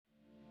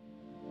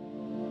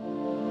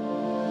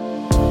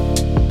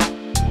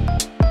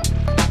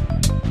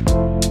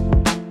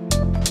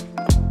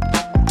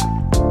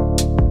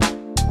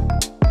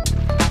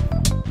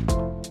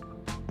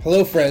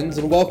Hello friends,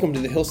 and welcome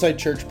to the Hillside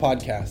Church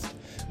podcast.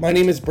 My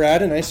name is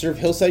Brad and I serve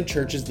Hillside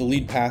Church as the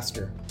lead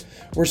pastor.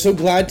 We're so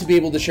glad to be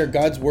able to share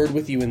God's word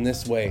with you in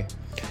this way.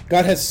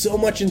 God has so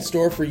much in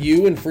store for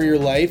you and for your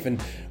life,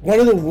 and one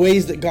of the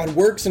ways that God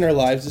works in our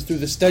lives is through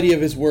the study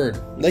of His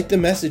word, like the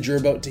message you're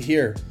about to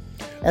hear.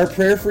 Our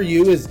prayer for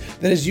you is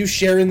that as you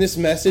share in this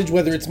message,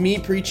 whether it's me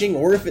preaching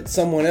or if it's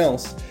someone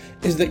else,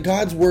 is that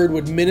God's word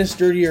would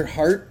minister to your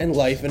heart and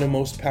life in a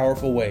most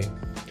powerful way.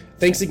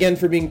 Thanks again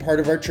for being part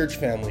of our church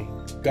family.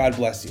 God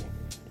bless you.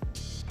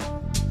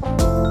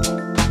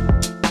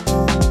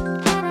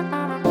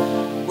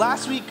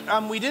 Last week,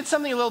 we did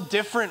something a little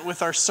different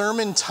with our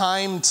sermon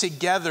time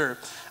together.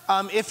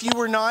 If you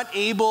were not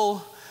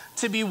able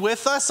to be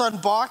with us on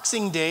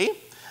Boxing Day,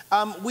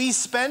 we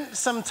spent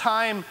some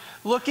time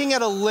looking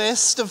at a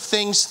list of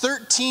things,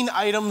 13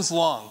 items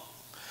long.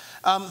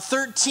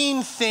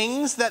 13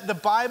 things that the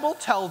Bible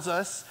tells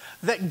us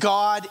that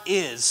God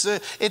is.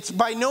 It's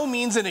by no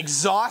means an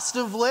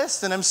exhaustive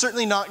list, and I'm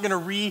certainly not going to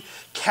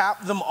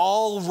recap them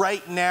all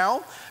right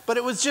now, but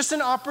it was just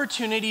an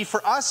opportunity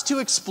for us to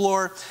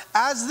explore,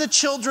 as the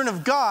children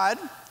of God,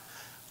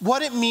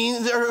 what it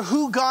means, or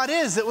who God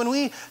is. That when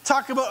we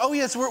talk about, oh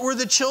yes, we're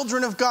the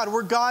children of God,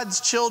 we're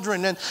God's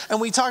children, and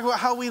we talk about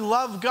how we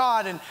love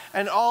God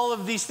and all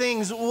of these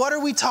things, what are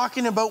we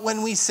talking about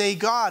when we say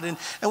God? And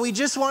we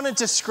just wanted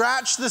to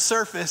scratch the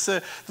surface.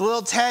 The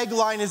little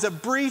tagline is a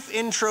brief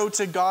intro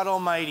to God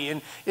Almighty,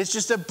 and it's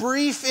just a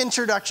brief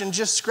introduction,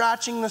 just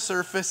scratching the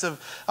surface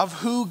of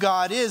who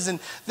God is.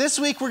 And this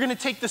week we're going to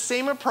take the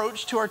same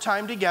approach to our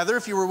time together.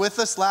 If you were with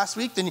us last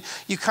week, then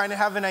you kind of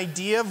have an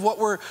idea of what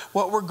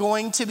we're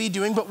going to be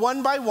doing, but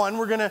one by one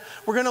we're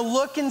gonna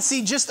look and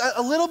see just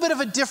a little bit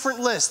of a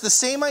different list. The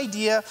same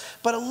idea,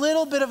 but a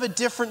little bit of a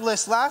different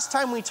list. Last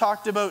time we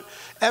talked about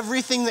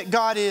everything that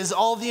God is,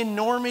 all the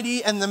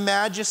enormity and the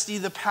majesty,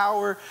 the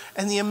power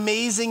and the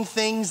amazing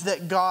things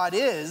that God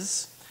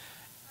is.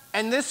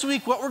 And this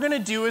week what we're going to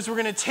do is we're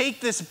going to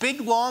take this big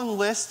long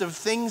list of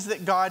things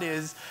that God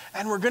is,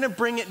 and we're going to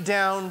bring it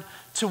down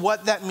to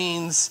what that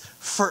means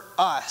for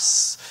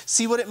us.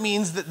 See what it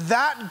means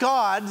that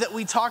God that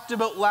we talked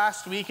about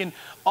last week, and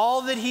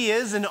all that He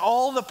is and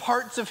all the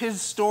parts of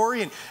His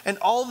story and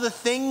all the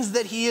things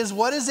that He is,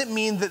 what does it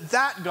mean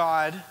that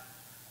God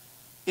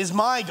is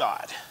my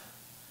God?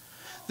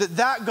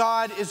 That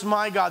God is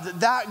my God,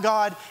 that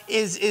God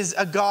is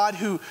a God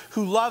who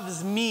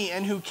loves me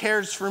and who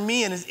cares for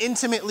me and is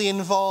intimately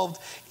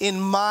involved in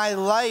my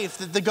life.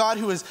 That the God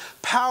who is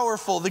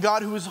powerful, the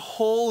God who is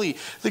holy,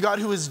 the God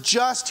who is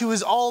just, who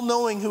is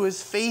all-knowing, who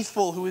is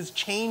faithful, who is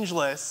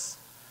changeless,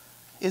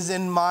 is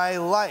in my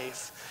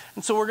life.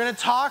 And so we're going to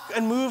talk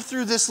and move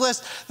through this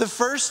list. The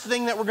first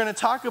thing that we're going to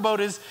talk about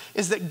is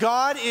that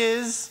God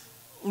is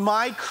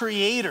my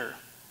creator.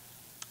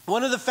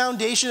 One of the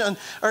foundation,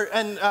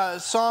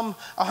 Psalm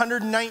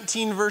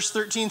 119 verse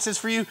 13 says,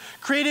 "For you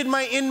created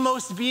my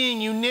inmost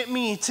being, you knit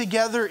me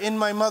together in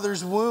my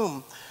mother's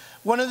womb."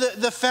 One of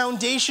the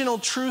foundational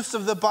truths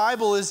of the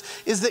Bible is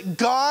that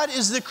God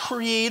is the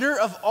creator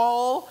of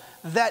all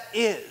that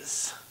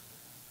is.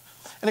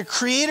 And a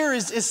creator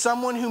is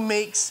someone who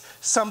makes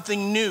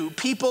something new.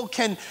 People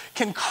can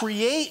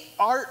create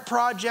art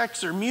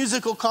projects or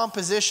musical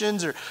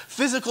compositions or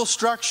physical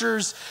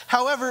structures.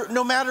 However,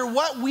 no matter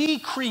what we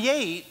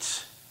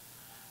create,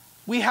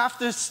 we have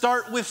to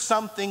start with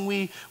something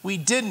we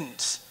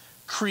didn't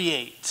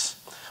create.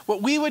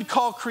 What we would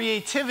call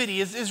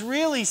creativity is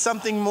really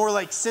something more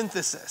like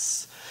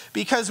synthesis,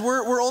 because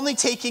we're only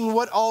taking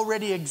what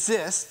already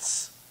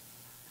exists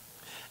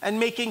and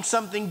making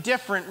something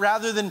different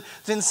rather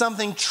than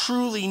something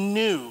truly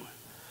new.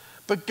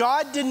 But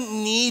God didn't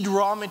need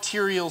raw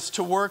materials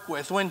to work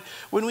with. When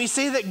we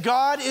say that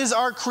God is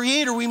our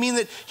creator, we mean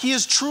that He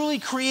is truly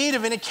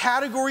creative in a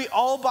category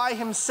all by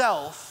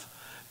Himself,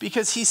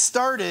 because He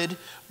started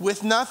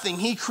with nothing.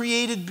 He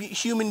created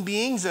human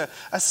beings a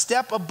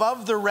step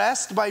above the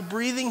rest by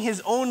breathing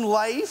His own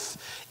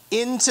life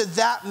into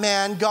that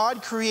man.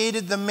 God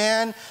created the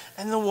man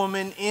and the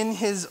woman in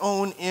His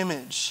own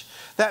image.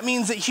 That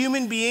means that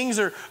human beings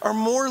are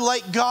more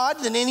like God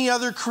than any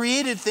other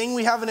created thing.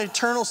 We have an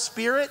eternal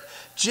spirit,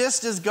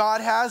 just as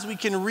God has. We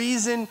can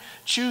reason,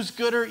 choose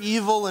good or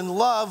evil, and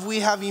love.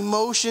 We have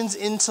emotions,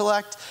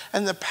 intellect,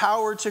 and the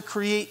power to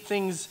create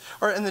things,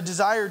 and the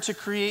desire to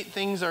create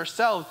things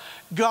ourselves.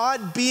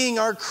 God being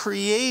our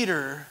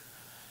creator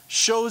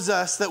shows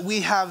us that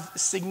we have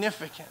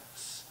significance.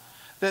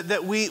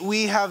 That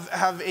we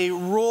have a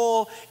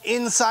role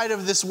inside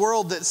of this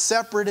world that's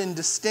separate and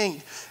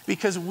distinct,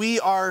 because we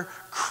are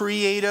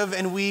creative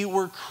and we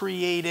were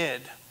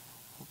created.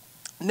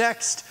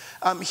 Next,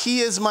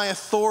 He is my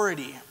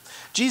authority.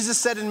 Jesus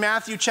said in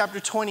Matthew chapter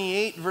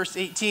 28, verse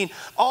 18,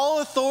 "All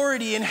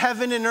authority in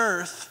heaven and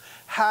earth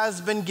has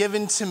been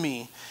given to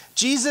me."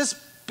 Jesus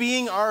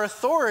being our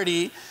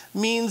authority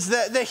means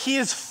that He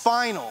is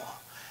final.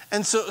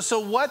 And so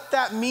what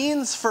that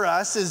means for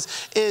us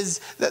is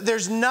that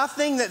there's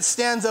nothing that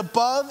stands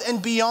above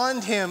and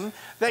beyond him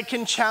that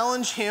can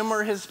challenge him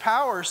or his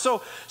power.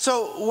 So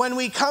when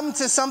we come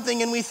to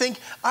something and we think,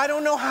 I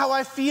don't know how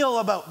I feel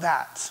about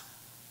that.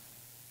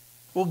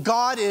 Well,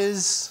 God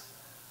is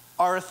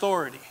our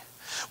authority.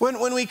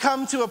 When we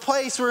come to a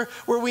place where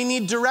we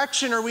need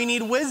direction or we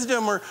need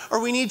wisdom or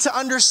we need to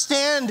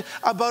understand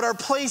about our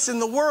place in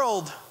the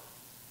world,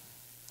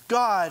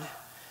 God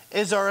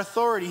is our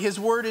authority. His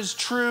word is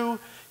true,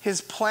 his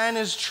plan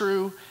is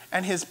true,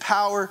 and his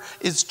power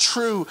is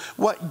true.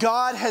 What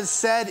God has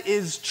said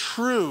is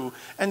true.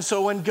 And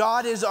so when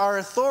God is our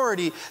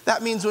authority,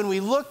 that means when we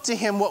look to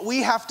him, what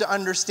we have to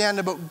understand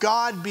about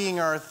God being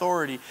our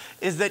authority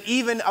is that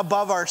even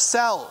above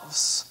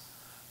ourselves,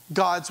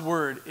 God's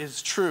word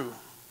is true.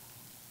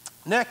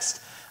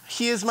 Next,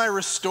 he is my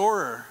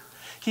restorer.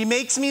 He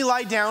makes me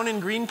lie down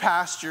in green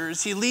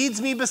pastures. He leads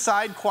me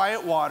beside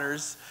quiet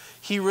waters.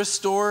 He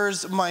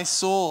restores my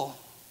soul.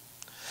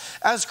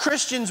 As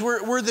Christians,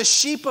 we're the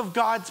sheep of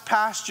God's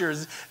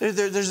pastures.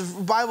 There's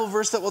a Bible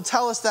verse that will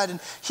tell us that, and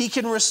he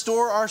can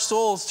restore our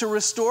souls. To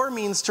restore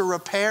means to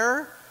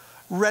repair,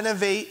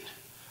 renovate,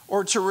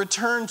 or to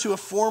return to a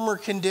former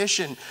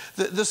condition.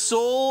 The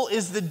soul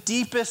is the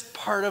deepest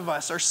part of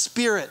us, our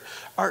spirit,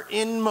 our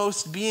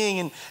inmost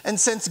being. And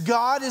since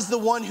God is the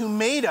one who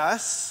made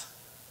us,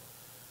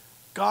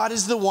 God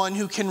is the one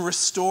who can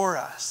restore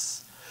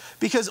us.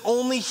 Because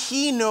only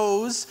he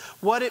knows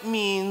what it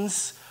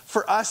means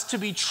for us to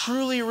be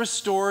truly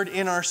restored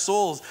in our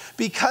souls.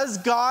 Because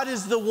God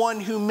is the one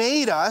who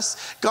made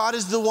us, God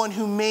is the one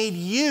who made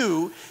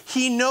you,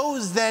 he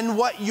knows then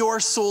what your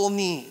soul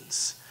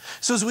needs.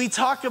 So as we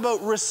talk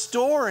about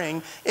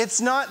restoring, it's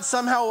not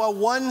somehow a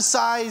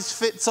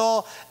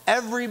one-size-fits-all,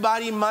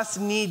 everybody must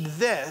need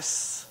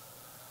this.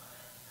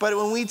 But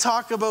when we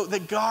talk about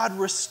that God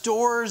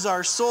restores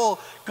our soul,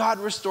 God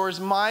restores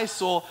my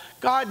soul,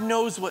 God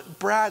knows what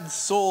Brad's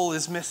soul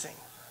is missing.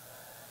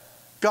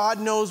 God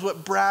knows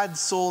what Brad's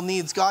soul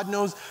needs. God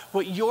knows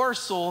what your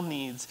soul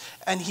needs,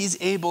 and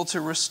he's able to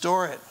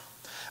restore it.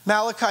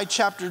 Malachi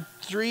chapter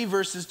 3,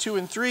 verses 2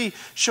 and 3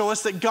 show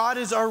us that God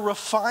is our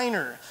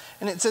refiner.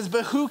 And it says,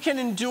 but who can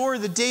endure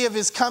the day of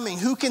his coming?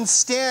 Who can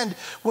stand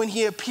when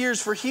he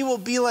appears? For he will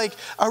be like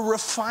a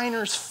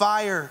refiner's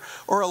fire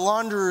or a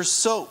launderer's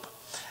soap.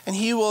 And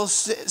he will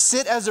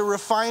sit as a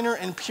refiner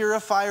and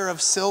purifier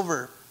of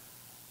silver.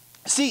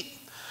 See,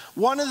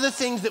 one of the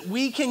things that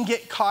we can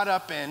get caught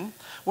up in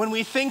when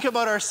we think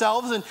about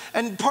ourselves,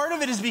 and part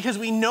of it is because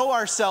we know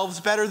ourselves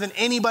better than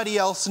anybody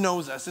else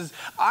knows us, is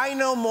I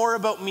know more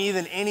about me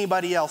than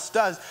anybody else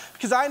does.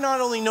 Because I not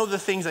only know the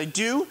things I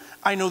do,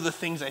 I know the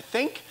things I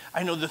think,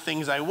 I know the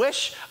things I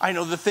wish, I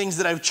know the things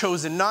that I've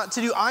chosen not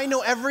to do. I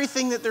know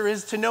everything that there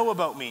is to know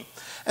about me.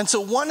 And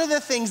so one of the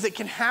things that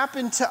can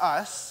happen to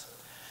us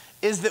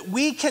is that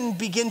we can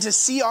begin to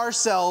see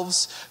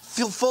ourselves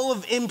full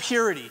of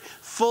impurity,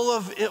 full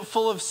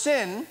of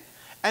sin,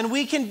 and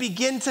we can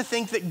begin to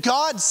think that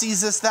God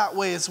sees us that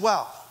way as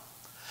well.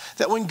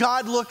 That when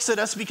God looks at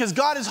us, because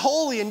God is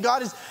holy and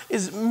God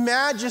is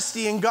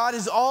majesty and God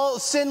is all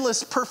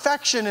sinless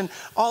perfection and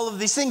all of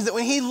these things, that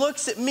when he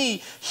looks at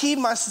me, he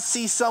must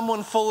see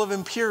someone full of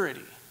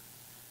impurity.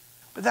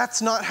 But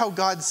that's not how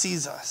God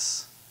sees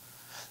us.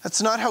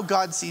 That's not how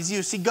God sees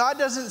you. See, God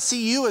doesn't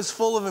see you as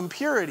full of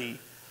impurity.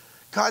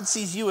 God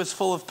sees you as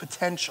full of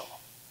potential.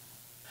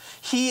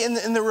 He,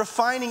 in the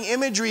refining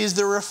imagery, is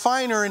the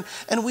refiner,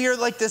 and we are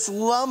like this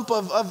lump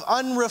of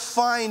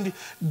unrefined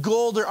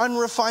gold or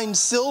unrefined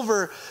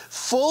silver,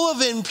 full of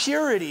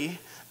impurity,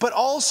 but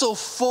also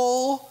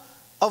full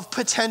of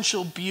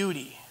potential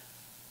beauty.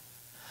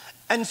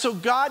 And so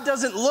God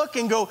doesn't look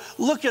and go,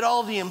 look at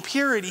all the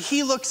impurity.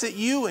 He looks at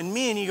you and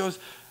me and he goes,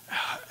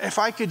 if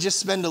I could just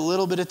spend a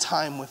little bit of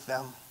time with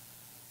them.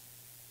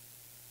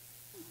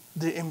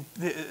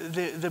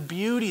 The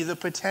beauty, the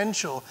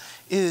potential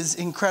is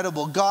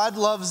incredible. God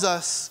loves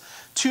us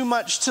too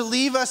much to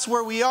leave us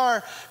where we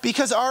are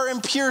because our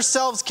impure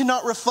selves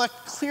cannot reflect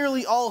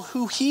clearly all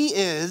who he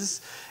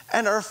is,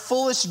 and our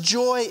fullest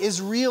joy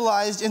is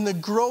realized in the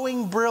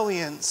growing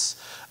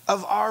brilliance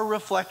of our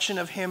reflection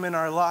of him in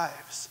our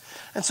lives.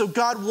 And so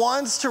God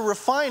wants to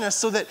refine us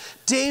so that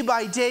day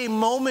by day,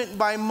 moment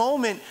by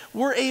moment,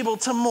 we're able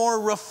to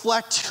more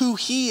reflect who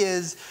he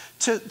is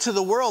to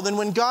the world. And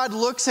when God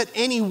looks at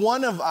any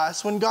one of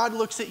us, when God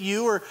looks at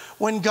you or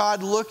when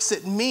God looks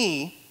at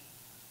me,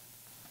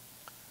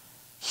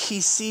 he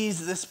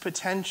sees this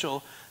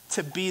potential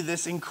to be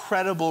this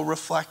incredible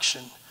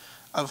reflection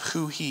of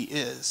who he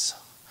is.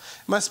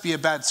 It must be a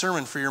bad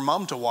sermon for your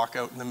mom to walk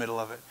out in the middle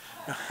of it.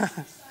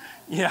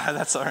 Yeah,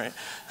 that's all right.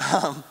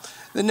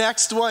 The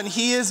next one,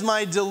 he is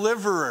my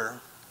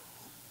deliverer.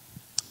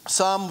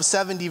 Psalm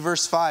 70,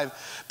 verse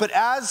 5. But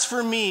as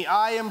for me,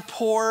 I am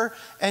poor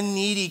and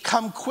needy.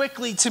 Come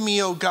quickly to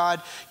me, O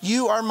God.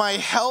 You are my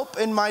help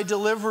and my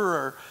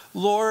deliverer.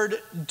 Lord,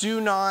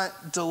 do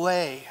not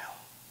delay.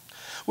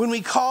 When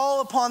we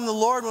call upon the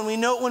Lord, when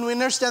we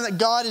understand that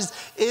God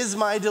is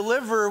my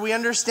deliverer, we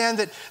understand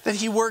that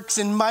he works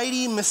in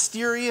mighty,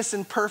 mysterious,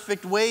 and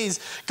perfect ways.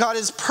 God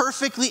is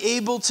perfectly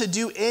able to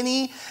do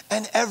any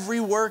and every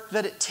work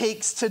that it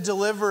takes to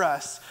deliver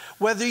us.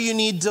 Whether you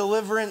need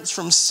deliverance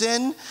from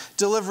sin,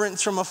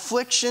 deliverance from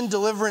affliction,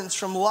 deliverance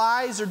from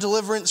lies, or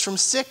deliverance from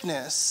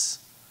sickness,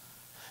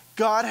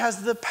 God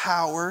has the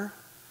power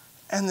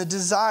and the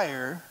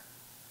desire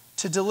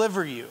to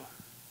deliver you.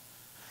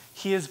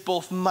 He is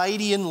both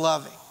mighty and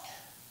loving.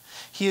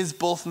 He is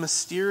both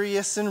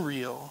mysterious and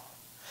real.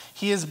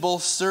 He is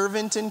both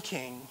servant and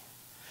king.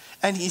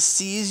 And he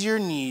sees your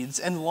needs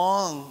and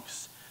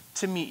longs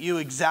to meet you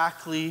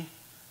exactly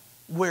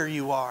where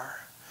you are.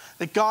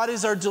 That God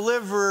is our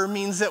deliverer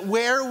means that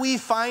where we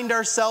find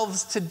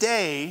ourselves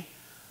today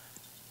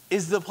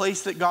is the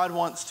place that God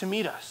wants to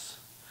meet us.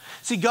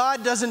 See,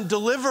 God doesn't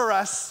deliver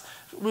us,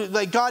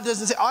 like God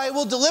doesn't say, I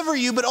will deliver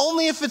you, but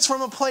only if it's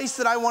from a place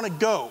that I want to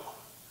go.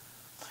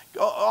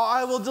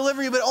 I will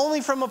deliver you, but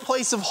only from a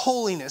place of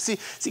holiness.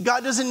 See,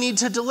 God doesn't need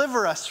to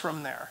deliver us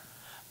from there.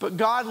 But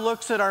God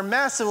looks at our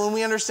mess, and when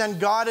we understand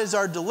God is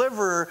our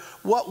deliverer,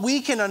 what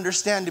we can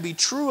understand to be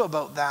true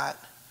about that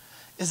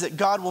is that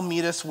God will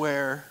meet us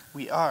where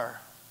we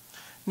are.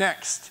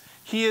 Next,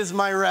 he is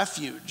my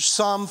refuge.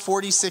 Psalm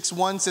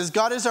 46:1 says,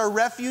 God is our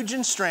refuge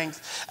and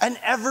strength, an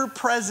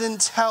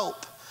ever-present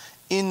help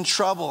in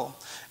trouble.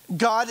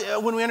 God,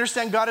 when we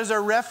understand God is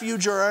our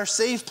refuge or our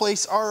safe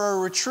place or our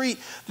retreat,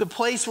 the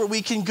place where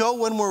we can go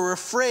when we're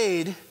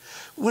afraid,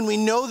 when we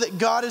know that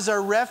God is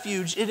our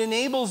refuge, it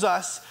enables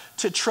us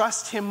to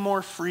trust him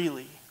more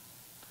freely.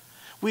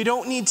 We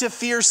don't need to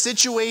fear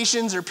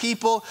situations or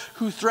people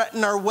who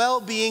threaten our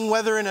well-being,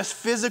 whether in a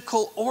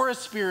physical or a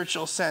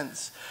spiritual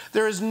sense.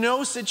 There is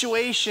no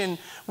situation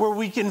where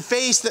we can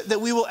face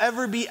that we will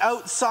ever be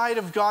outside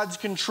of God's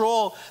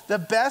control. The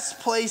best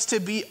place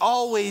to be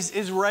always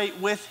is right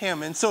with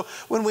him. And so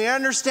when we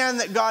understand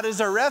that God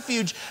is our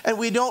refuge and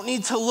we don't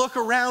need to look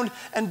around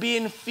and be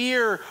in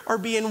fear or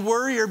be in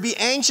worry or be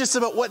anxious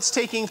about what's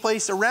taking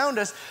place around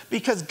us,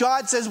 because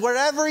God says,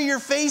 whatever you're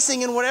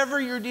facing and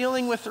whatever you're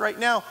dealing with right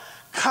now,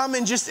 come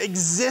and just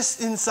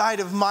exist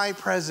inside of my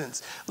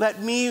presence. Let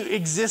me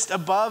exist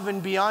above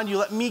and beyond you.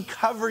 Let me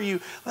cover you.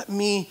 Let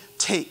me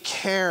take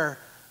care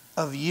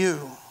of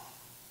you.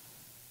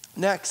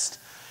 Next,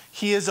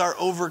 he is our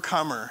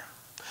overcomer.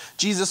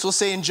 Jesus will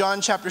say in John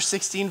chapter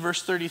 16,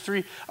 verse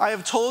 33, I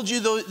have told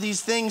you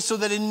these things so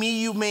that in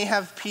me you may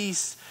have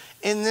peace.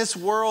 In this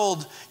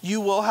world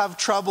you will have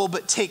trouble,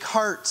 but take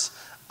heart.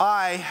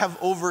 I have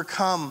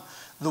overcome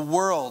the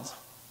world.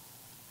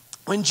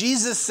 When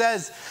Jesus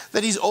says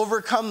that he's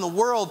overcome the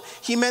world,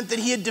 he meant that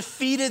he had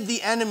defeated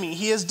the enemy.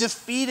 He has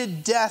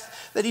defeated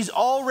death, that he's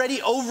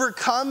already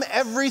overcome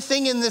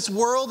everything in this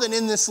world and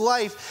in this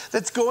life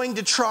that's going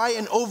to try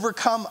and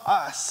overcome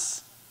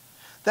us.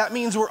 That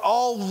means we're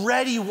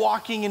already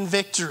walking in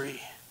victory.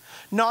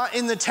 Not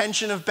in the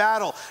tension of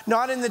battle,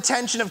 not in the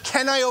tension of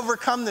can I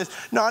overcome this,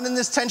 not in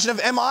this tension of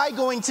am I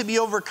going to be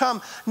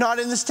overcome, not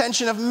in this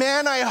tension of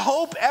man, I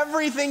hope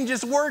everything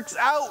just works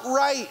out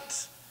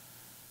right.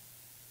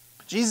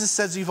 Jesus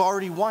says you've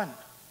already won.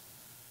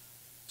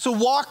 So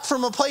walk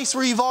from a place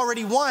where you've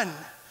already won.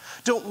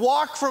 Don't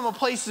walk from a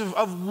place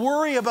of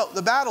worry about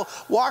the battle.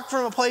 Walk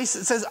from a place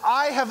that says,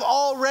 I have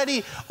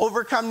already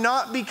overcome,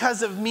 not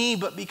because of me,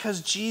 but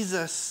because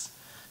Jesus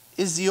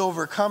is the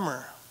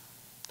overcomer.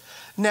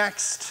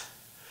 Next,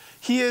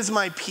 he is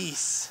my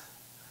peace.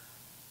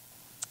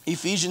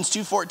 Ephesians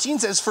 2:14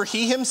 says, for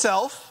he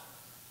himself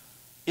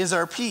is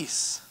our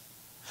peace.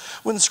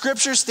 When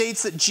Scripture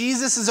states that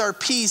Jesus is our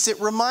peace, it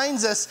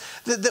reminds us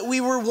that we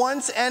were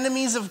once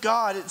enemies of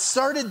God. It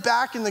started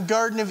back in the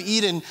Garden of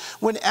Eden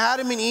when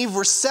Adam and Eve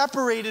were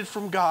separated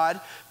from God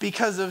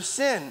because of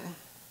sin.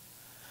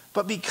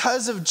 But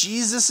because of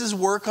Jesus'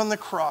 work on the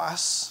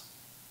cross,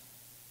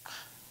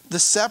 the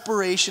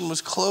separation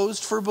was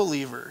closed for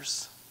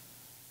believers.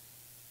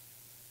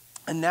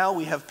 And now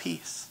we have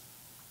peace.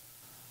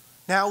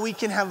 Now we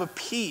can have a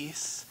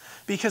peace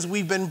because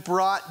we've been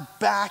brought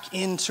back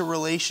into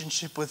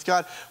relationship with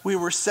God. We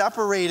were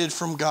separated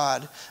from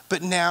God,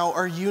 but now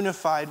are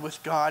unified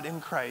with God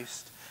in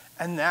Christ.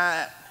 And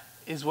that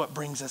is what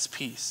brings us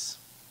peace.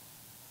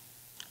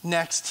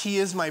 Next, he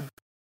is my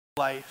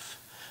life.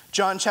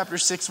 John chapter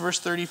 6, verse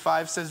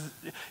 35 says,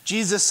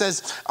 Jesus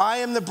says, I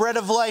am the bread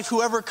of life.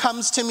 Whoever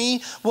comes to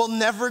me will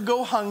never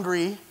go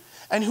hungry,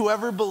 and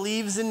whoever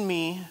believes in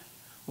me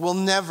will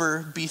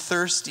never be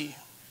thirsty.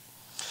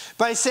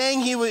 By saying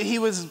he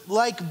was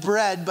like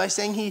bread, by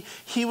saying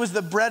he was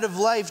the bread of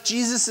life,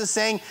 Jesus is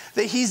saying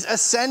that he's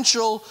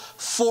essential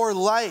for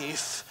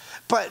life.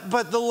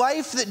 But the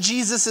life that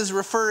Jesus is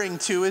referring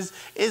to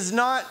is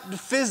not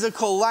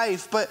physical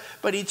life, but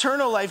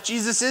eternal life.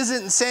 Jesus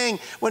isn't saying,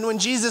 when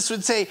Jesus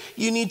would say,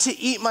 you need to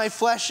eat my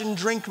flesh and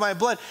drink my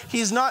blood,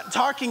 he's not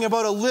talking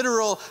about a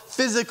literal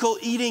physical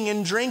eating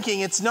and drinking.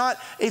 It's not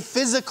a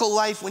physical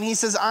life. When he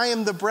says, I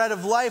am the bread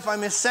of life,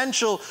 I'm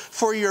essential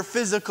for your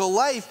physical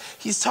life,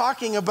 he's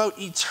talking about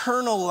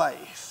eternal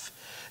life.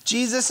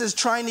 Jesus is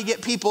trying to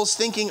get people's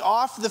thinking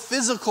off the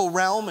physical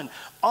realm and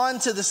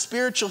onto the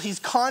spiritual. He's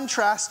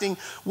contrasting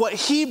what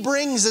he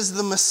brings as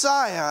the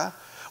Messiah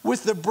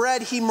with the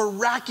bread he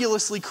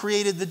miraculously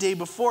created the day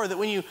before. That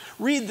when you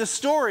read the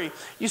story,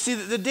 you see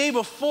that the day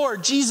before,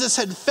 Jesus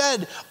had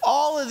fed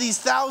all of these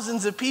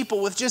thousands of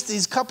people with just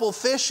these couple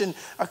fish and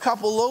a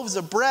couple loaves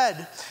of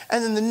bread.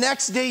 And then the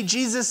next day,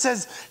 Jesus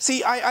says,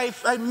 see,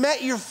 I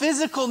met your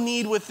physical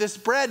need with this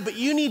bread, but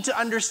you need to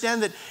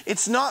understand that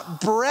it's not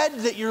bread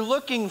that you're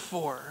looking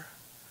for,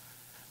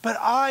 but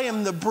I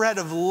am the bread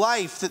of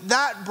life.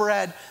 That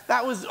bread,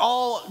 that was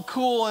all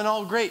cool and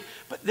all great.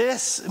 But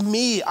this,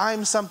 me,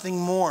 I'm something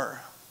more.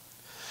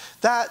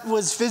 That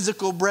was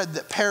physical bread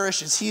that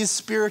perishes. He is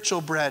spiritual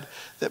bread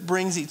that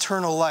brings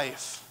eternal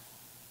life.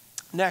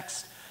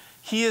 Next,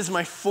 he is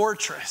my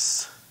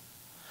fortress.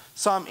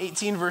 Psalm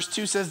 18 verse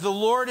 2 says, the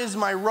Lord is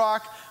my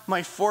rock,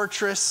 my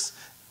fortress,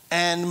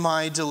 and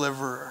my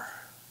deliverer.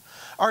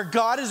 Our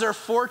God is our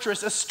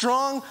fortress, a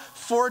strong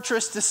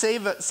fortress to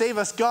save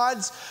us.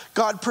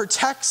 God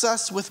protects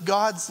us with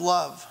God's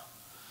love.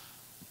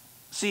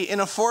 See, in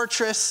a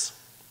fortress,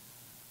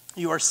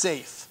 you are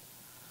safe.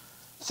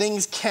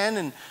 Things can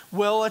and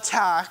will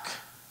attack,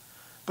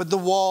 but the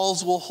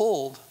walls will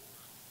hold.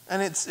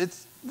 And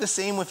it's the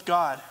same with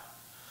God.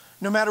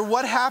 No matter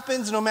what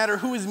happens, no matter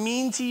who is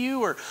mean to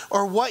you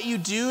or what you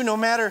do, no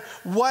matter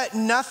what,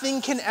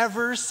 nothing can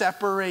ever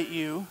separate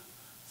you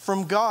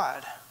from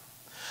God.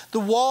 The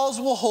walls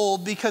will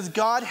hold because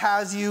God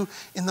has you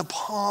in the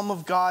palm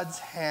of God's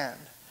hand.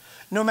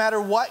 No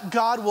matter what,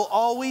 God will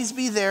always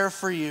be there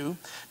for you.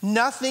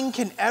 Nothing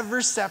can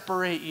ever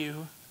separate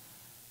you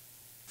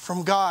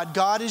from God.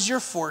 God is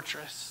your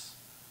fortress,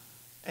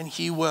 and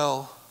he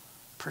will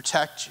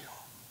protect you.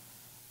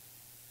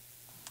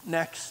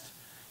 Next,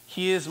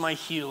 he is my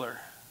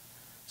healer.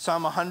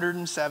 Psalm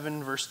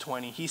 107, verse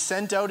 20. He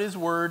sent out his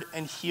word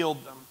and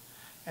healed them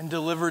and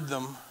delivered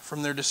them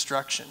from their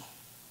destruction.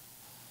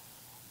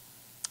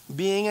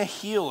 Being a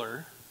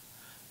healer,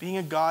 being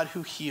a God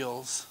who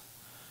heals,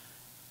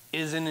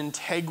 is an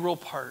integral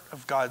part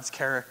of God's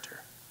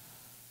character.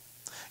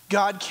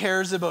 God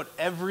cares about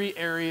every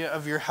area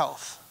of your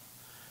health,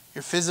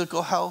 your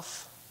physical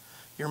health,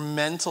 your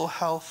mental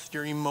health,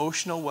 your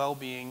emotional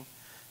well-being,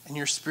 and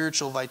your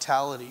spiritual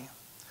vitality.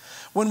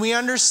 When we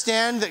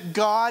understand that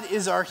God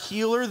is our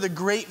healer, the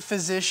great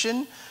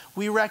physician,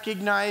 we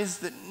recognize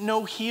that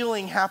no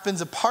healing happens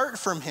apart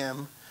from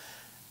him,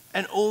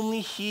 and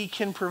only he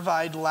can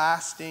provide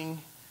lasting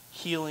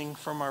healing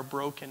from our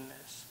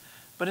brokenness.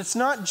 But it's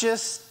not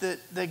just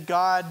that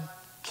God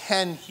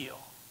can heal.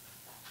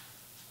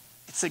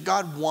 It's that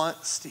God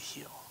wants to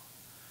heal.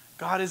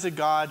 God is a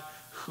God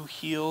who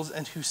heals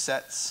and who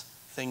sets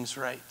things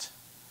right.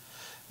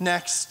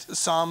 Next,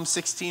 Psalm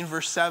 16,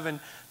 verse 7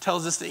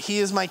 tells us that he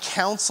is my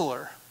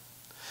counselor.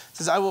 It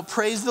says, I will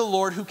praise the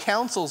Lord who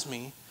counsels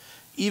me.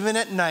 Even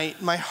at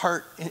night, my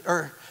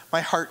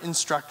heart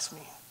instructs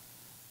me.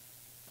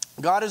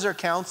 God is our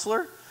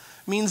counselor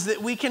means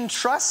that we can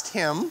trust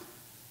him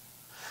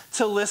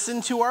to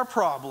listen to our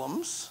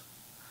problems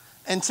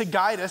and to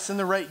guide us in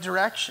the right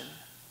direction.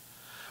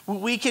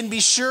 We can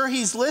be sure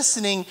he's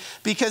listening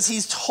because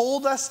he's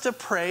told us to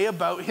pray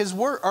about his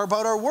or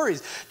about our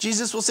worries.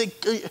 Jesus will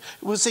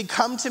say,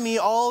 come to me,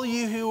 all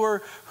you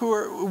who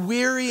are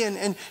weary,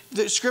 and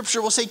the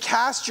scripture will say,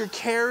 cast your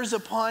cares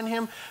upon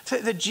him.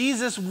 That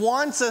Jesus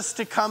wants us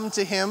to come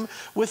to him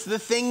with the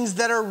things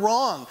that are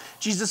wrong.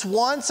 Jesus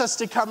wants us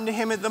to come to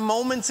him at the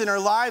moments in our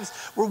lives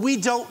where we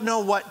don't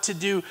know what to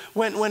do.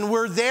 When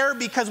we're there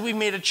because we've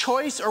made a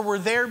choice, or we're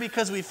there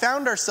because we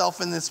found ourselves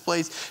in this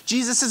place.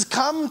 Jesus says,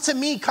 come to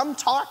me. Come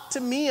talk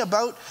to me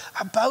about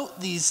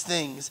these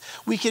things.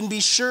 We can be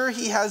sure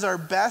he has our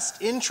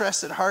best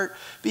interests at heart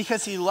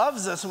because he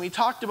loves us. And we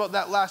talked about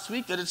that last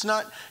week, that it's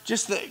not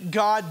just that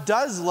God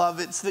does love,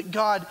 it's that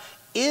God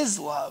is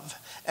love.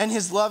 And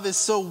his love is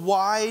so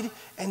wide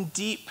and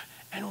deep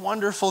and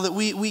wonderful that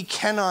we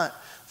cannot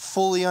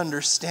fully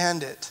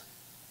understand it.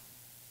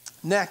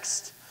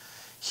 Next,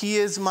 he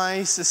is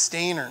my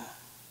sustainer.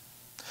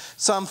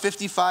 Psalm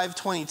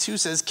 55:22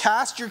 says,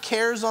 cast your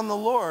cares on the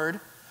Lord,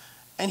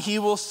 and he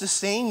will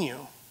sustain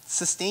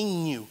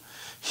you.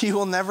 He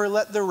will never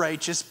let the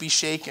righteous be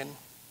shaken.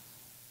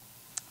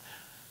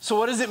 So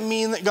what does it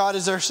mean that God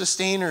is our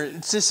sustainer?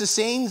 To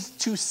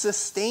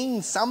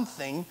sustain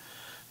something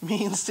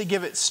means to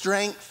give it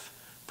strength,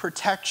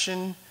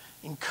 protection,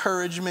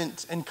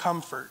 encouragement, and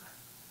comfort.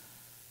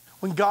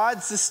 When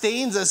God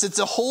sustains us, it's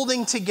a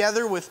holding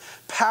together with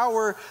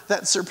power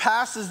that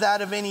surpasses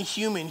that of any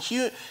human.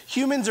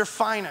 Humans are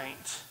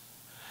finite.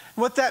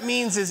 What that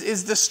means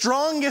is the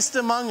strongest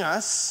among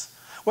us,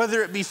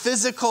 whether it be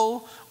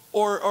physical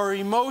or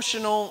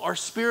emotional or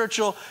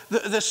spiritual,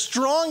 the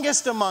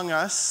strongest among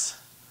us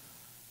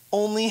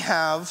only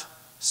have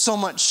so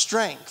much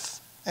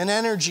strength and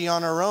energy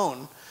on our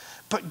own.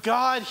 But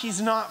God,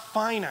 he's not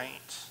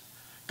finite.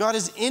 God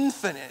is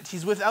infinite.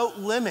 He's without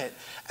limit.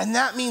 And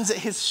that means that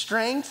his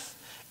strength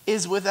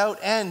is without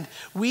end.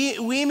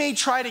 We may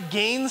try to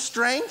gain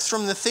strength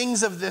from the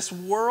things of this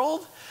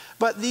world,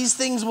 But these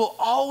things will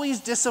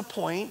always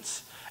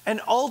disappoint and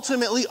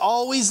ultimately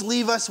always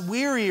leave us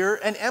wearier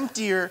and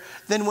emptier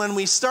than when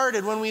we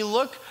started. When we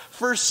look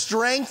for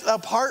strength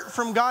apart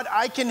from God,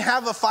 I can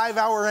have a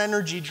 5-hour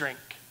energy drink.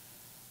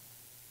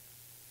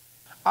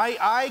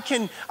 I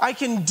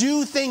can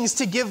do things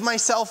to give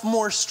myself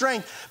more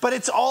strength, but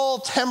it's all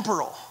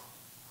temporal.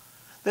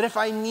 That if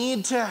I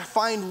need to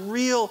find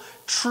real,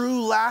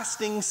 true,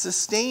 lasting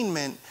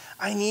sustainment,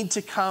 I need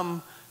to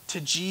come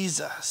to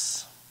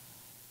Jesus.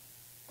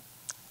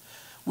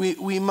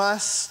 We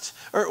must,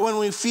 or when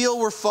we feel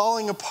we're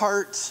falling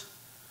apart,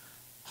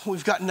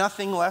 we've got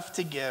nothing left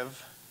to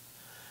give,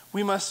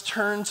 we must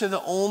turn to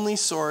the only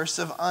source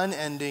of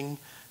unending,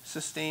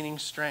 sustaining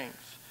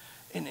strength.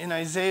 In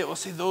Isaiah, it will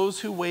say, those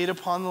who wait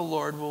upon the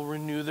Lord will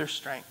renew their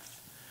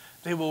strength.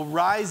 They will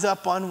rise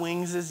up on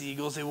wings as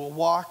eagles. They will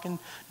walk and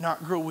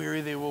not grow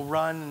weary. They will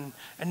run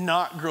and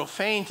not grow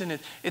faint. And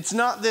it's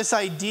not this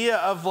idea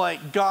of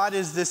like God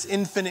is this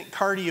infinite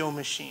cardio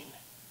machine.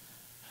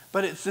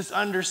 But it's this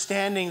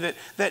understanding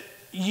that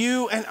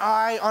you and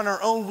I on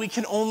our own, we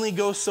can only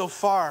go so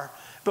far.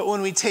 But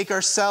when we take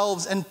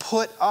ourselves and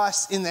put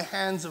us in the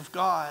hands of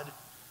God,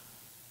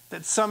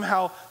 that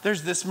somehow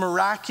there's this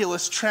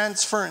miraculous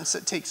transference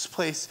that takes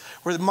place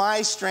where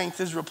my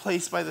strength is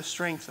replaced by the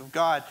strength of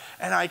God.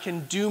 And I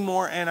can do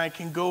more and I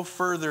can go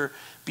further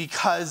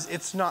because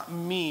it's not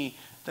me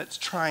that's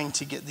trying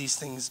to get these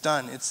things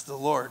done. It's the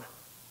Lord.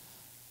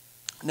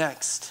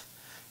 Next,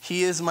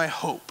 He is my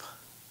hope.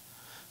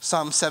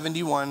 Psalm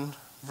 71,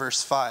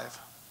 verse 5.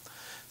 It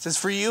says,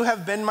 for you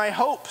have been my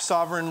hope,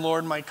 sovereign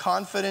Lord, my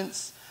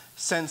confidence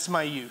since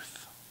my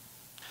youth.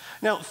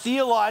 Now,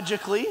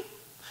 theologically,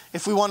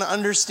 if we want to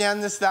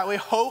understand this that way,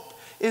 hope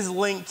is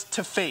linked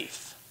to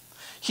faith.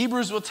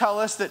 Hebrews will tell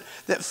us that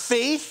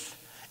faith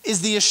is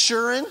the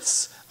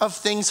assurance of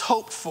things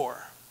hoped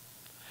for.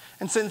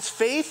 And since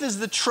faith is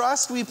the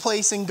trust we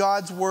place in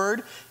God's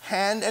word,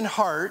 hand and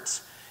heart,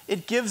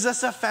 it gives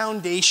us a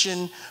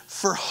foundation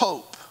for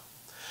hope.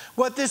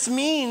 What this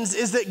means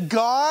is that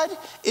God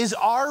is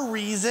our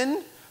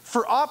reason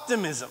for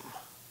optimism.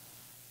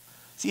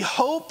 See,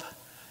 hope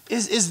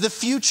is the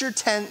future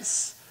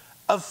tense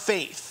of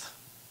faith.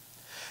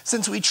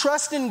 Since we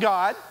trust in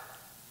God,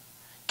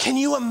 can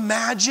you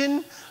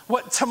imagine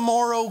what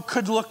tomorrow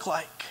could look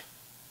like?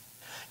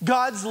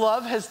 God's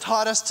love has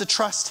taught us to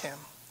trust Him.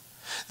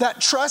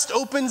 That trust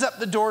opens up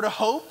the door to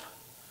hope.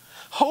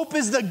 Hope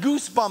is the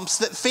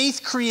goosebumps that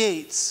faith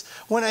creates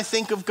when I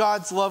think of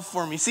God's love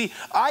for me. See,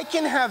 I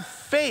can have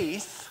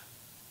faith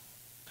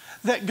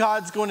that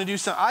God's going to do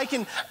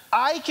something.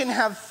 I can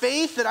have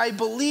faith that I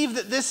believe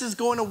that this is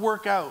going to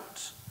work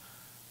out.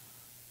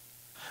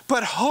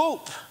 But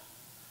hope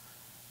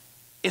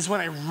is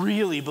when I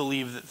really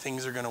believe that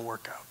things are going to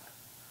work out.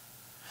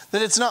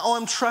 That it's not,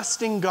 I'm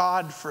trusting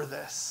God for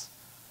this.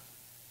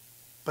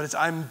 But it's,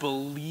 I'm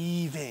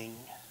believing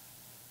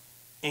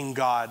in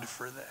God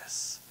for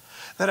this.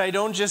 That I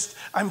don't just,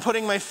 I'm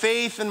putting my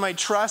faith and my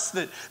trust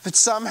that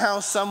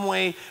somehow, some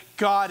way,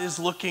 God is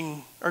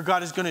looking, or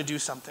God is going to do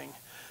something.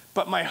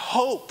 But my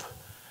hope,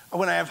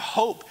 when I have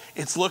hope,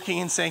 it's looking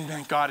and saying,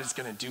 man, God is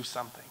going to do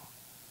something.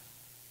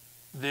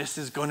 This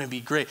is going to be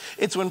great.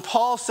 It's when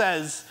Paul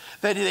says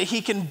that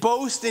he can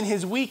boast in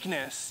his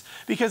weakness,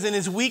 because in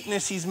his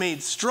weakness he's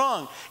made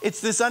strong.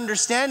 It's this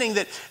understanding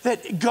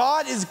that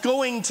God is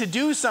going to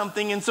do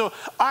something, and so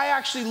I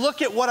actually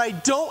look at what I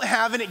don't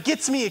have and it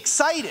gets me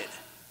excited.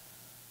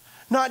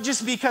 Not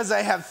just because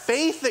I have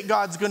faith that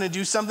God's going to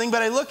do something,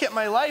 but I look at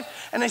my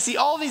life and I see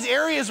all these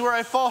areas where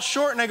I fall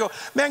short and I go,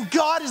 man,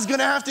 God is going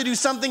to have to do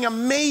something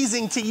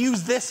amazing to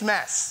use this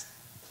mess.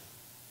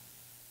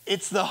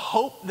 It's the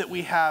hope that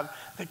we have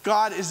that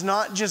God is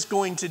not just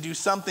going to do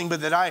something,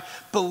 but that I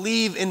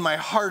believe in my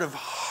heart of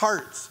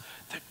hearts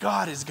that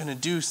God is going to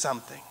do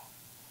something.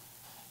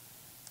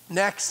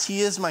 Next, He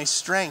is my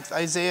strength.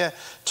 Isaiah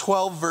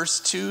 12 verse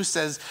 2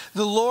 says,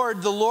 the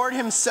Lord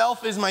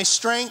Himself is my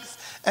strength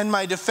and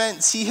my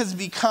defense. He has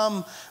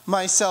become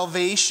my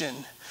salvation.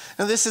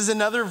 Now this is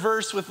another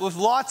verse with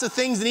lots of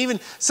things, and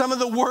even some of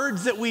the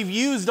words that we've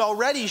used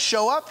already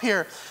show up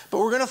here, but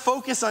we're going to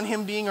focus on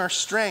Him being our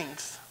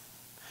strength.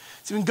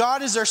 See, when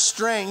God is our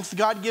strength,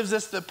 God gives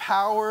us the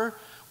power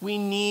we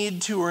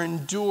need to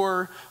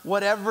endure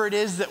whatever it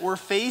is that we're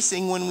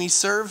facing when we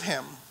serve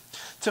Him.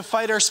 To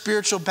fight our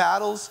spiritual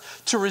battles,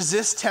 to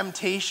resist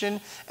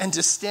temptation, and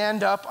to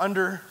stand up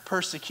under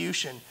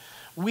persecution.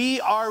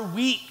 We are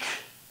weak,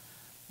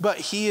 but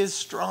He is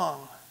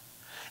strong.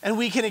 And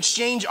we can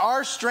exchange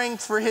our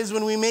strength for His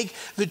when we make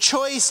the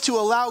choice to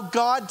allow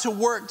God to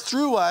work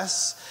through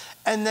us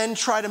and then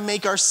try to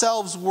make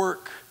ourselves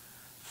work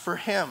for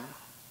Him.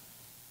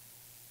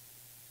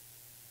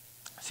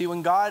 See,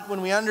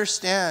 when we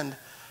understand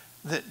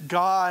that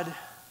God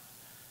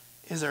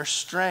is our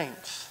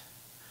strength,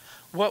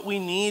 what we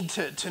need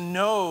to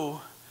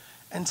know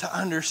and to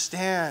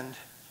understand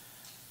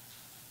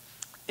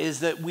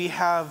is that we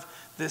have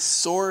this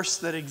source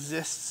that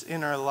exists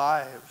in our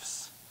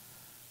lives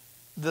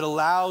that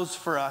allows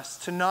for us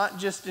to not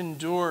just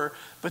endure,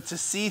 but to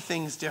see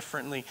things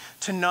differently,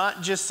 to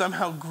not just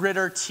somehow grit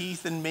our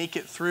teeth and make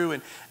it through.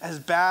 And as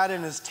bad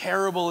and as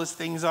terrible as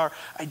things are,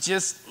 I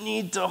just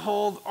need to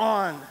hold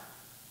on.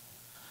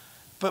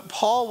 But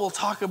Paul will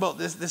talk about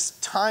this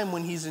time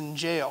when he's in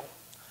jail.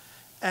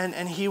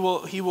 And he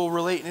will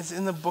relate, and it's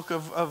in the book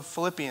of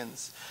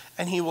Philippians.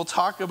 And he will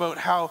talk about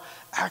how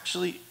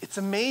actually it's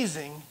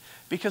amazing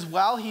because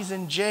while he's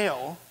in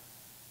jail,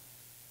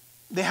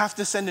 they have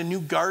to send a new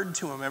guard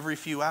to him every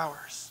few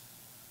hours.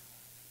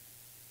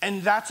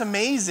 And that's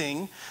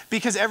amazing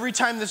because every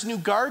time this new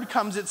guard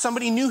comes, it's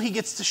somebody new he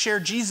gets to share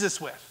Jesus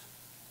with.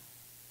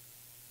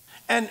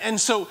 And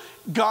so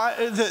God,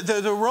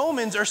 the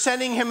Romans are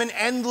sending him an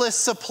endless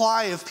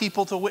supply of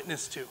people to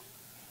witness to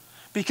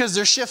because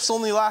their shifts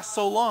only last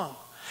so long.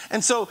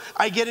 And so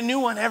I get a new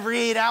one every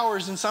 8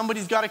 hours and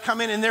somebody's got to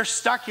come in and they're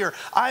stuck here.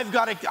 I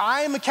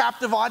am a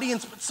captive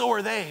audience, but so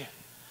are they.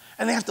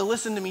 And they have to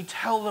listen to me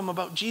tell them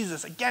about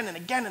Jesus again and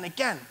again and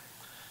again.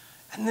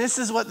 And this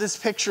is what this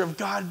picture of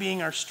God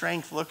being our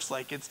strength looks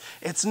like.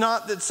 It's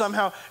not that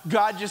somehow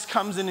God just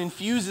comes and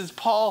infuses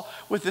Paul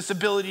with this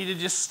ability to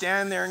just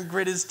stand there and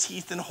grit his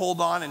teeth and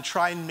hold on and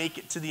try and make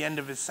it to the end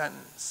of his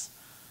sentence.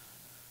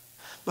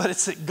 But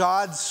it's that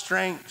God's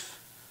strength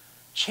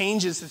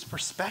changes his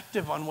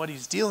perspective on what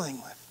he's dealing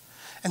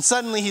with. And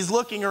suddenly he's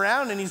looking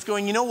around and he's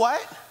going, you know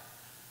what?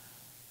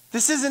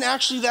 This isn't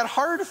actually that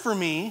hard for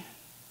me.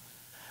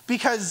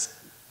 Because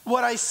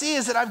what I see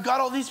is that I've got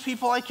all these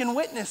people I can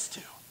witness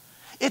to.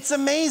 It's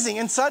amazing.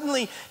 And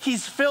suddenly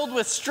he's filled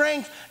with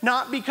strength,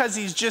 not because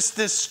he's just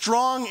this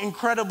strong,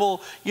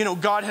 incredible,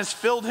 God has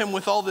filled him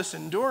with all this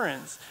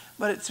endurance,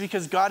 but it's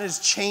because God has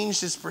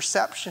changed his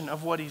perception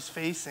of what he's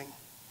facing.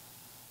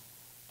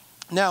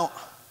 Now,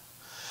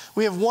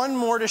 we have one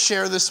more to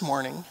share this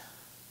morning.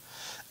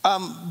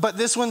 But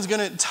this one's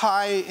going to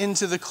tie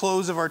into the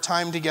close of our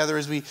time together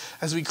as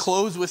we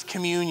close with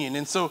communion.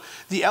 And so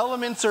the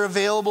elements are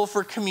available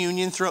for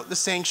communion throughout the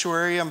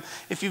sanctuary.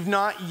 If you've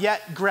not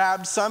yet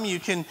grabbed some, you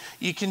can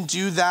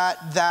do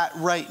that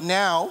right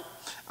now.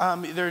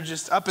 They're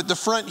just up at the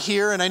front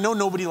here, and I know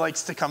nobody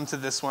likes to come to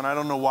this one. I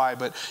don't know why,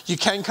 but you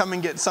can come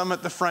and get some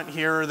at the front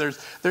here. Or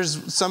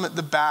there's some at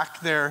the back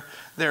there.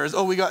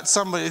 We got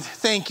somebody.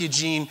 Thank you,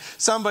 Gene.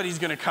 Somebody's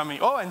going to come in.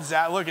 Oh, and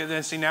Zach, look at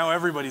this. See, now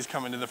everybody's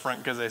coming to the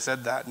front because I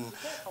said that, and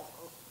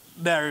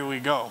there we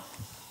go.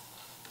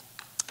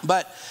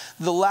 But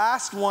the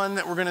last one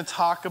that we're going to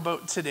talk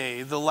about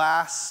today, the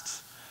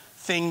last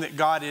thing that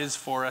God is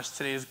for us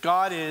today is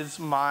God is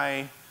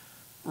my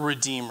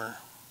Redeemer.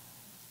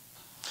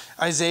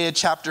 Isaiah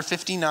chapter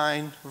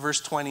 59,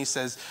 verse 20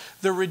 says,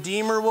 "The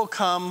Redeemer will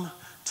come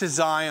to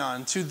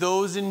Zion, to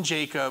those in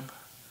Jacob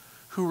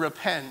who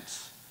repent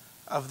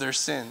of their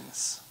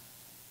sins."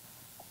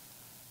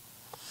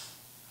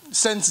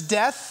 Since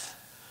death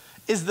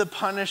is the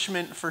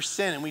punishment for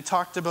sin, and we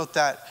talked about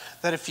that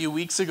a few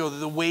weeks ago, that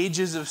the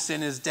wages of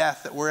sin is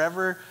death, that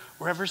wherever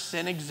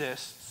sin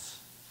exists,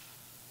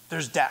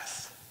 there's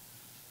death.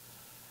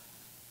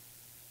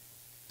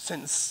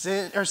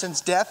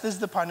 Since death is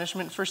the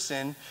punishment for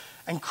sin,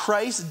 and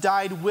Christ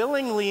died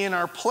willingly in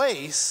our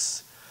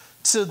place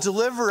to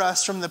deliver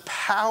us from the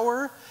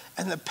power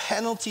and the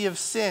penalty of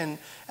sin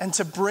and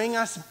to bring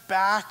us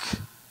back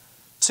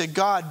to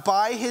God.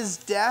 By his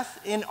death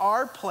in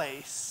our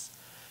place,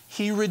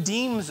 he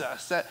redeems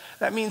us.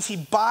 That means he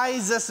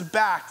buys us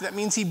back. That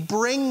means he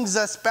brings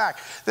us back.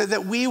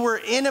 That we were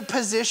in a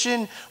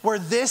position where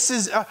this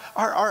is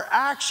our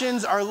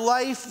actions, our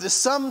life, the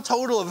sum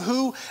total of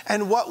who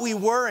and what we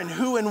were and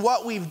who and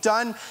what we've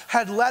done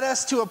had led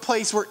us to a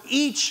place where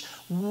each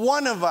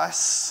one of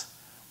us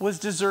was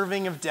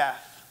deserving of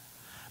death.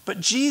 But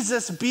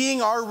Jesus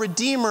being our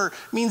Redeemer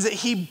means that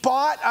he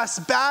bought us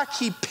back.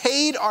 He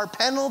paid our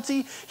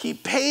penalty. He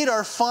paid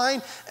our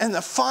fine. And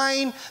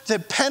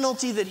the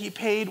penalty that he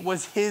paid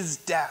was his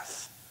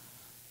death.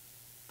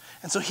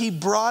 And so he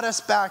brought us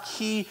back.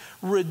 He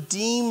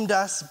redeemed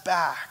us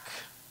back.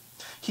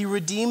 He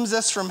redeems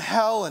us from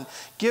hell and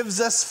gives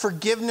us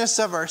forgiveness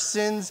of our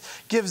sins,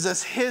 gives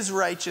us his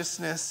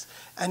righteousness,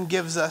 and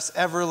gives us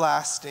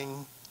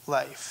everlasting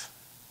life.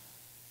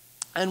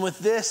 And with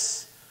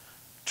this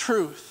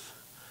truth,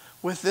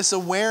 with this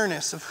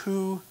awareness of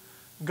who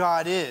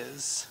God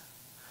is,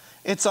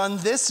 it's on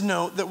this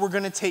note that we're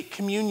going to take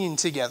communion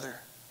together.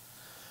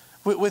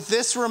 With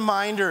this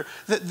reminder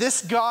that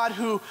this God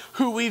who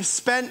we've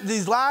spent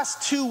these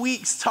last 2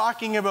 weeks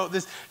talking about,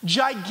 this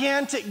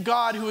gigantic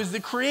God who is the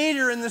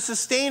creator and the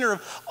sustainer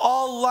of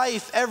all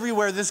life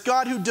everywhere, this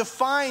God who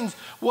defines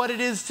what it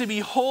is to be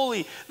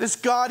holy, this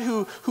God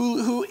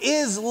who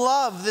is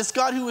love, this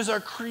God who is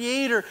our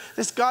creator,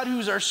 this God who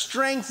is our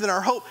strength and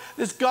our hope,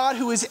 this God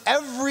who is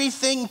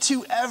everything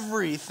to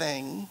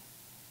everything,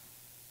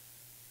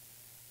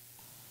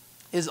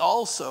 is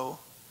also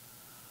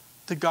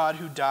the God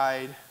who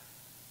died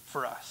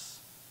for us.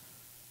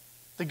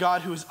 The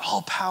God who is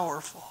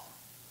all-powerful,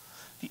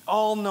 the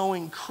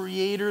all-knowing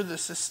creator, the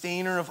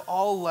sustainer of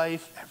all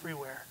life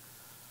everywhere.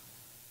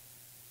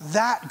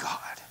 That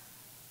God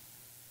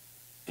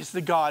is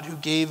the God who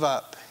gave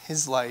up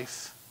his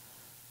life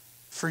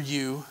for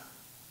you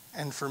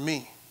and for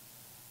me.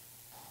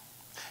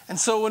 And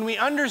so when we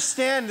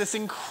understand this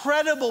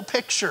incredible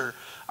picture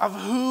of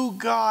who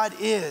God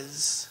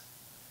is,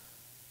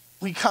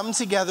 we come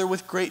together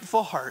with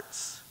grateful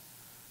hearts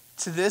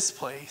to this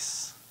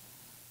place,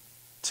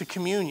 to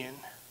communion,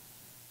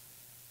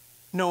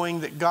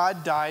 knowing that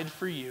God died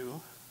for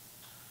you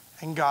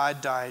and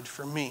God died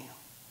for me.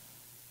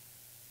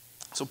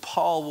 So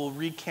Paul will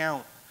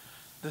recount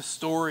the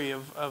story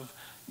of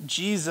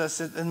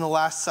Jesus in the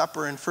Last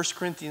Supper in 1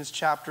 Corinthians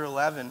chapter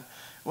 11,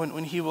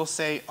 when he will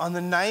say, on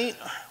the night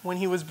when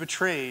he was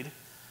betrayed,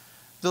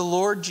 the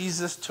Lord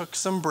Jesus took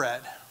some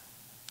bread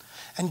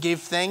and gave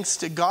thanks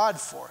to God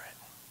for it.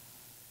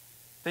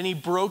 Then he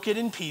broke it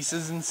in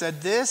pieces and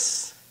said,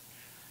 this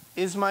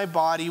is my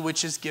body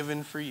which is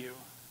given for you.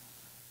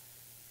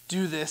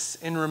 Do this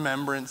in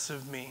remembrance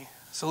of me.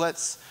 So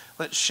let's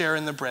share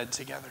in the bread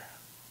together.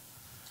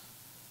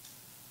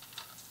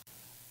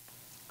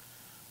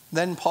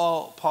 Then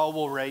Paul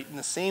will write, in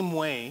the same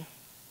way,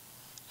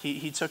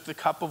 he took the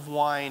cup of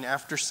wine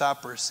after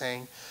supper,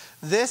 saying,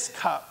 this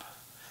cup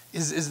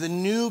is the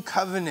new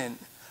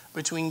covenant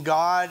between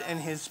God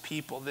and his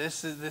people.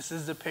 This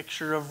is the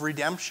picture of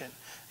redemption.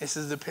 This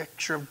is the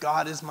picture of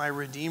God as my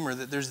Redeemer,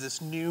 that there's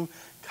this new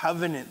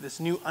covenant, this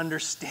new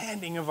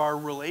understanding of our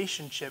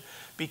relationship,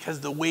 because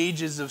the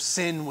wages of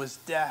sin was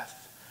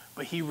death,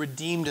 but he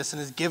redeemed us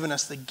and has given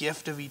us the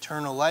gift of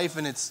eternal life.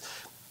 And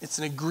it's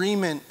an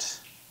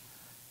agreement.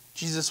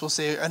 Jesus will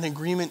say, an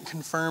agreement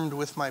confirmed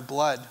with my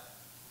blood.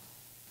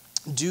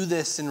 Do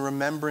this in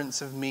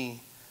remembrance of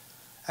me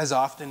as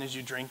often as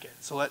you drink it.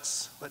 So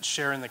let's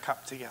share in the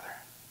cup together.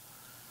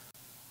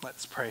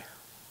 Let's pray.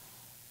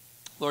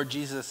 Lord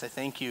Jesus, I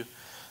thank you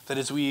that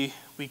as we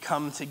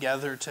come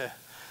together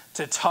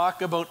to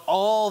talk about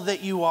all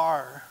that you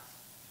are,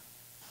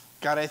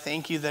 God, I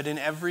thank you that in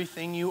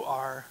everything you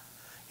are,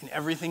 in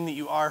everything that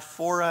you are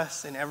for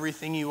us, in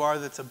everything you are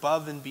that's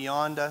above and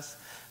beyond us,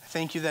 I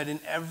thank you that in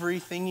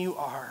everything you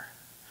are,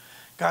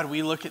 God,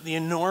 we look at the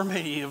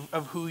enormity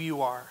of who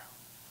you are.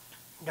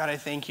 God, I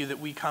thank you that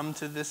we come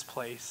to this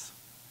place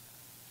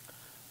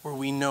where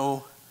we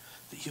know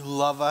that you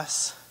love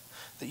us,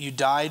 that you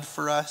died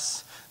for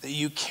us, that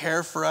you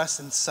care for us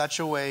in such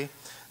a way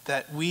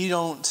that we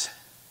don't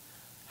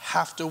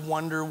have to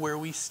wonder where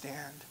we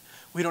stand.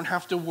 We don't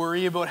have to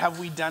worry about have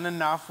we done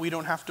enough. We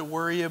don't have to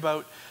worry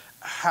about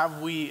have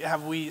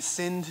we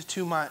sinned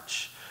too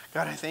much.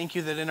 God, I thank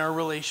you that in our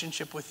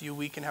relationship with you,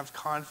 we can have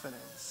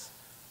confidence.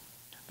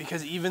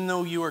 Because even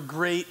though you are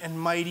great and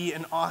mighty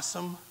and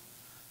awesome,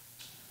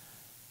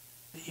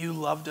 that you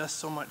loved us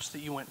so much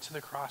that you went to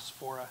the cross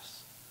for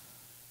us.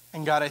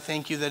 And God, I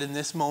thank you that in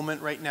this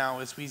moment right now,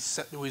 as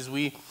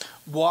we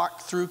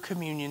walk through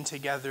communion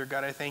together,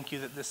 God, I thank you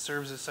that this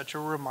serves as such a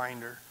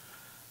reminder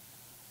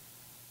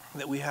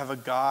that we have a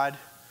God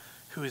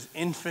who is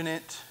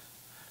infinite,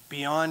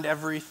 beyond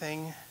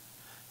everything,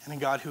 and a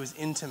God who is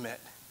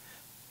intimate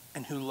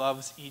and who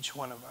loves each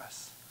one of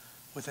us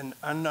with an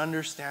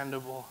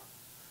ununderstandable,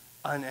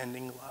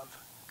 unending love.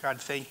 God,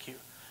 thank you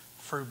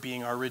for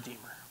being our Redeemer.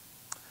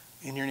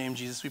 In your name,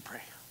 Jesus, we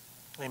pray.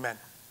 Amen.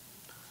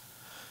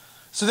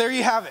 So there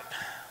you have it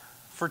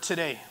for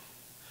today.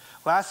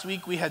 Last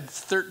week we had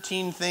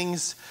 13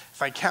 things.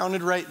 If I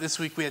counted right, this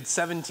week we had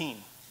 17.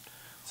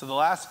 So the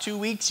last 2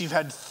 weeks you've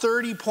had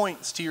 30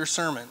 points to your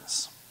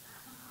sermons.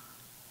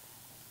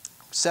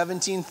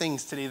 17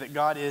 things today that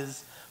God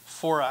is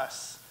for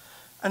us.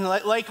 And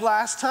like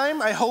last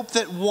time, I hope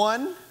that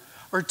one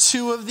or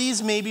two of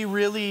these maybe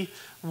really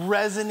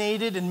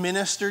resonated and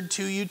ministered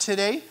to you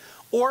today.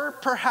 Or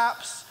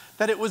perhaps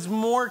that it was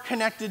more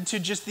connected to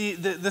just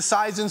the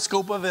size and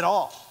scope of it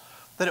all.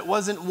 That it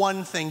wasn't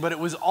one thing, but it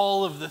was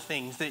all of the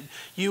things. That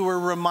you were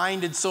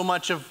reminded so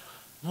much of,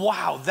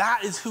 wow,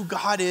 that is who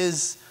God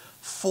is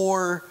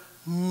for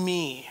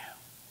me.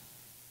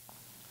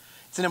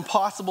 It's an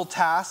impossible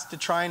task to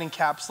try and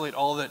encapsulate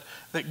all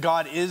that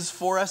God is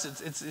for us.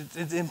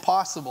 It's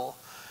impossible.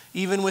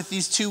 Even with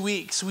these 2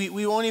 weeks,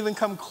 we won't even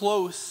come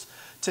close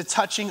to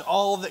touching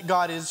all that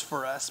God is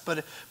for us.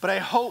 But I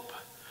hope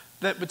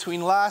that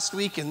between last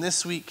week and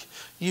this week,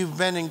 you've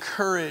been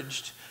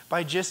encouraged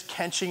by just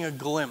catching a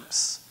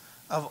glimpse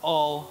of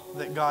all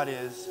that God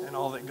is and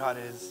all that God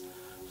is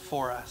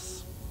for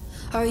us.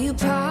 Are you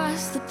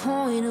past the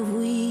point of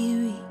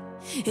weary?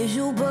 Is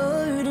your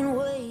burden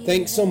weighing?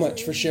 Thanks so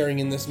much for sharing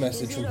in this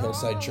message from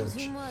Hillside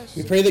Church.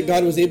 We pray that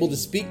God was able to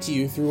speak to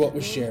you through what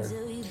was shared.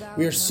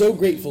 We are so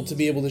grateful to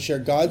be able to share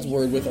God's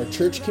word with our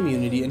church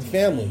community and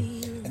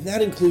family, and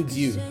that includes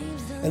you.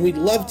 And we'd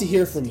love to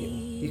hear from you.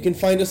 You can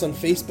find us on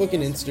Facebook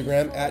and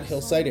Instagram at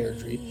Hillside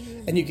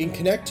Airdrie, and you can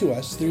connect to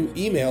us through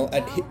email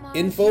at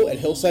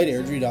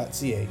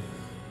info@hillsideairdrie.ca.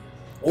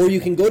 Or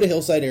you can go to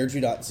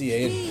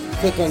hillsideairdrie.ca and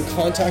click on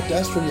Contact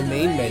Us from the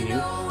main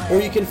menu, or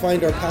you can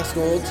find our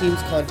pastoral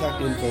team's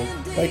contact info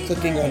by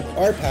clicking on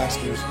Our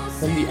Pastors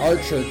from the Our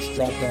Church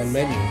drop-down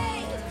menu.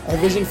 Our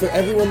vision for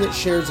everyone that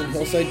shares in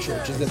Hillside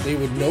Church is that they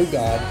would know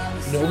God,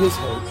 know His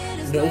hope,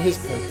 know His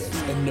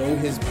purpose, and know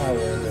His power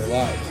in their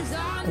lives.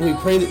 And we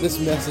pray that this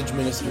message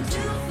ministered to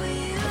you.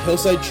 At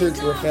Hillside Church,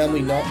 we're a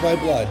family not by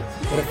blood,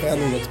 but a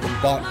family that's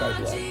been bought by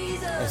blood.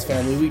 As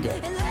family we go.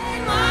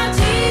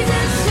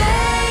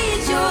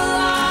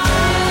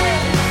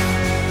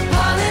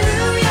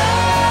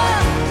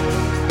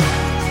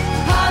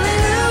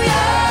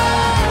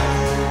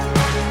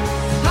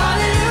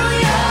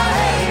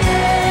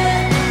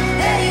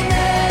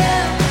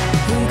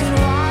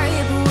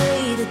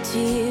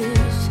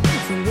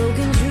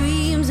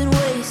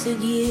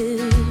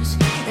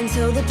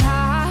 Until the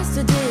past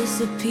to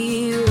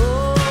disappear.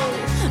 Oh,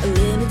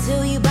 let me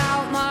tell you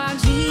about my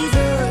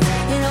Jesus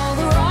and all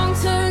the wrong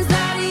turns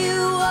that you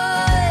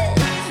would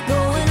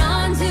going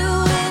on to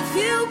if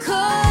you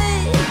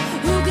could.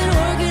 Who can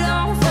work it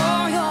out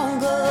for your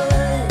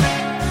good?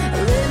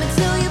 Let me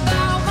tell you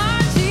about my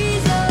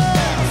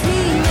Jesus. He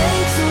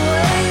makes a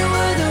way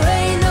where there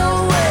ain't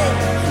no way.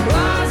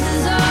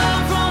 Rises up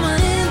from an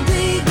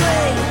empty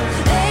grave.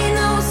 Ain't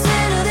no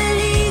sinner that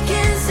He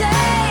can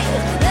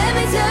save. Let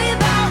me tell you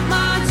about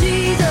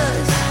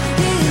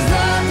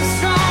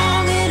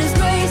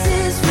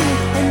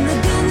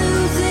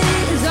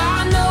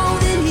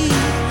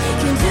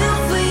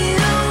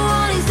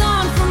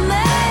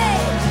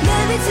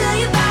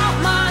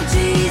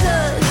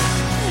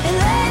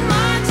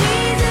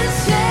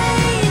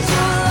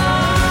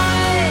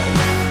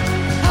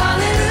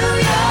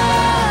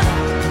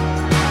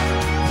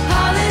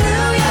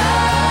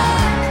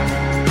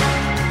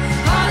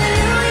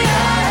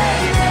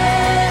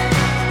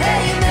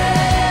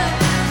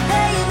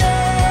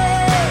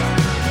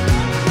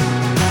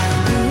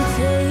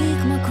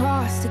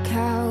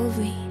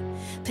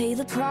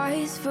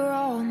price for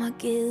all my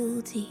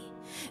guilty.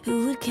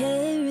 Who would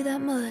care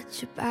that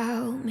much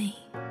about me?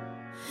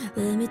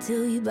 Let me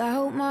tell you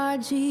about my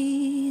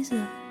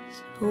Jesus.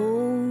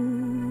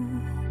 Oh,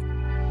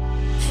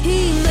 He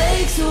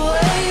makes a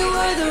way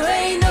where there ain't